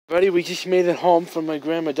Buddy, we just made it home from my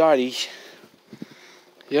grandma Dottie's.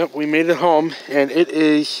 Yep, we made it home, and it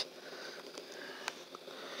is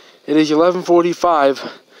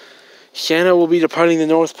 11:45. Santa will be departing the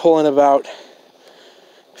North Pole in about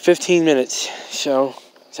 15 minutes, so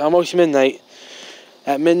it's almost midnight.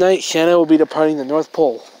 At midnight, Santa will be departing the North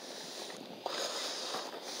Pole.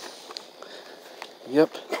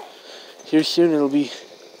 Yep. Here soon it'll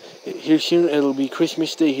be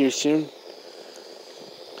Christmas Day here soon.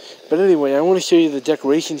 But anyway, I want to show you the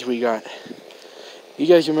decorations we got. You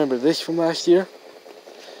guys remember this from last year?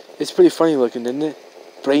 It's pretty funny looking, isn't it?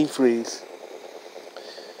 Brain freeze.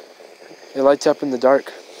 It lights up in the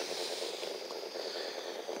dark.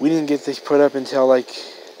 We didn't get this put up until like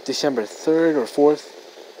December 3rd or 4th.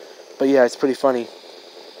 But yeah, it's pretty funny.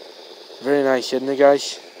 Very nice, isn't it,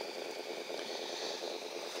 guys?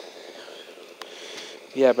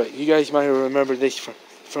 Yeah, but you guys might remember this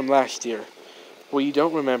from last year. What you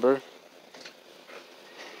don't remember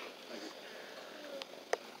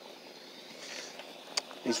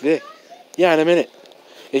is this. Yeah, in a minute.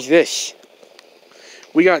 Is this.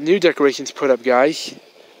 We got new decorations put up, guys.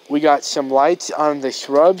 We got some lights on the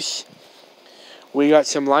shrubs. We got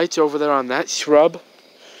some lights over there on that shrub.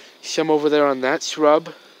 Some over there on that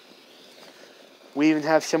shrub. We even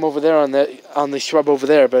have some over there on the shrub over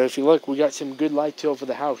there. But if you look, we got some good lights over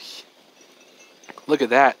the house. Look at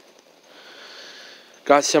that.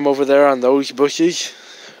 Got some over there on those bushes.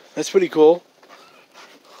 That's pretty cool.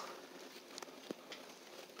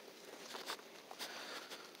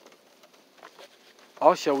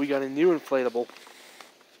 Also, we got a new inflatable.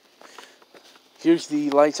 Here's the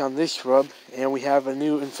lights on this shrub, and we have a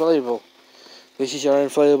new inflatable. This is our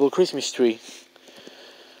inflatable Christmas tree.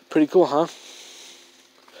 Pretty cool, huh?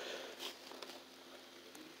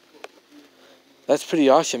 That's pretty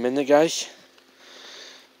awesome, isn't it, guys?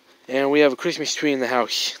 And we have a Christmas tree in the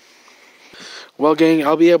house. Well, gang,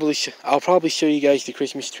 I'll probably show you guys the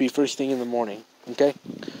Christmas tree first thing in the morning, okay?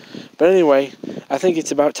 But anyway, I think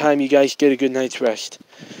it's about time you guys get a good night's rest.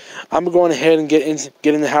 I'm going ahead and get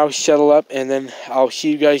in the house, settle up, and then I'll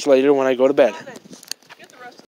see you guys later when I go to bed.